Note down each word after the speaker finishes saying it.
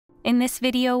In this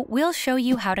video, we'll show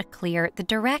you how to clear the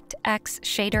DirectX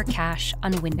Shader Cache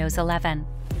on Windows 11.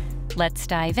 Let's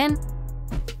dive in.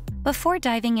 Before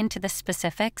diving into the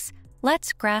specifics,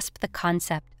 let's grasp the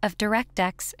concept of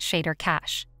DirectX Shader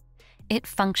Cache. It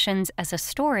functions as a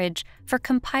storage for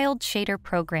compiled shader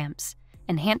programs,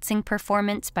 enhancing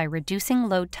performance by reducing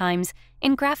load times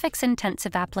in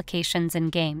graphics-intensive applications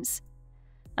and games.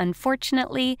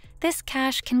 Unfortunately, this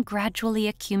cache can gradually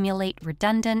accumulate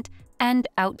redundant and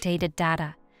outdated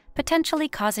data, potentially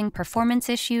causing performance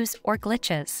issues or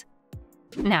glitches.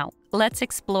 Now, let's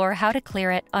explore how to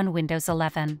clear it on Windows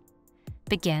 11.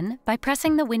 Begin by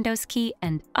pressing the Windows key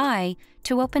and I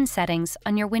to open Settings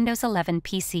on your Windows 11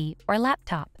 PC or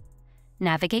laptop.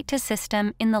 Navigate to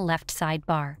System in the left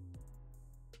sidebar.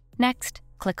 Next,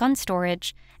 click on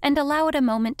Storage and allow it a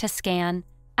moment to scan,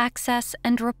 access,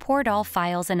 and report all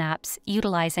files and apps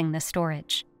utilizing the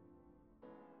storage.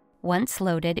 Once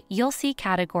loaded, you'll see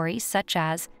categories such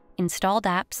as Installed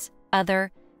Apps,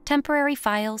 Other, Temporary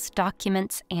Files,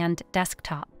 Documents, and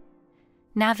Desktop.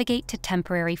 Navigate to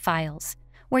Temporary Files,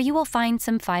 where you will find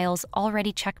some files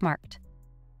already checkmarked.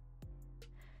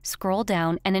 Scroll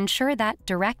down and ensure that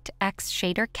DirectX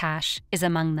Shader Cache is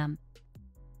among them.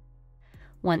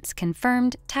 Once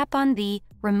confirmed, tap on the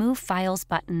Remove Files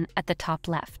button at the top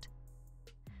left.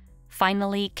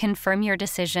 Finally, confirm your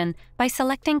decision by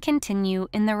selecting Continue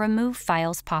in the Remove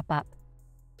Files pop-up.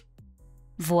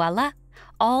 Voila!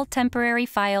 All temporary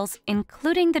files,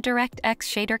 including the DirectX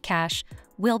Shader Cache,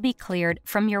 will be cleared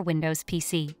from your Windows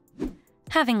PC.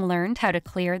 Having learned how to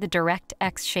clear the DirectX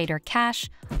Shader Cache,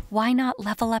 why not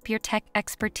level up your tech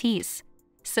expertise?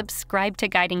 Subscribe to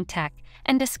Guiding Tech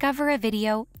and discover a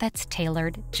video that's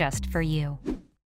tailored just for you.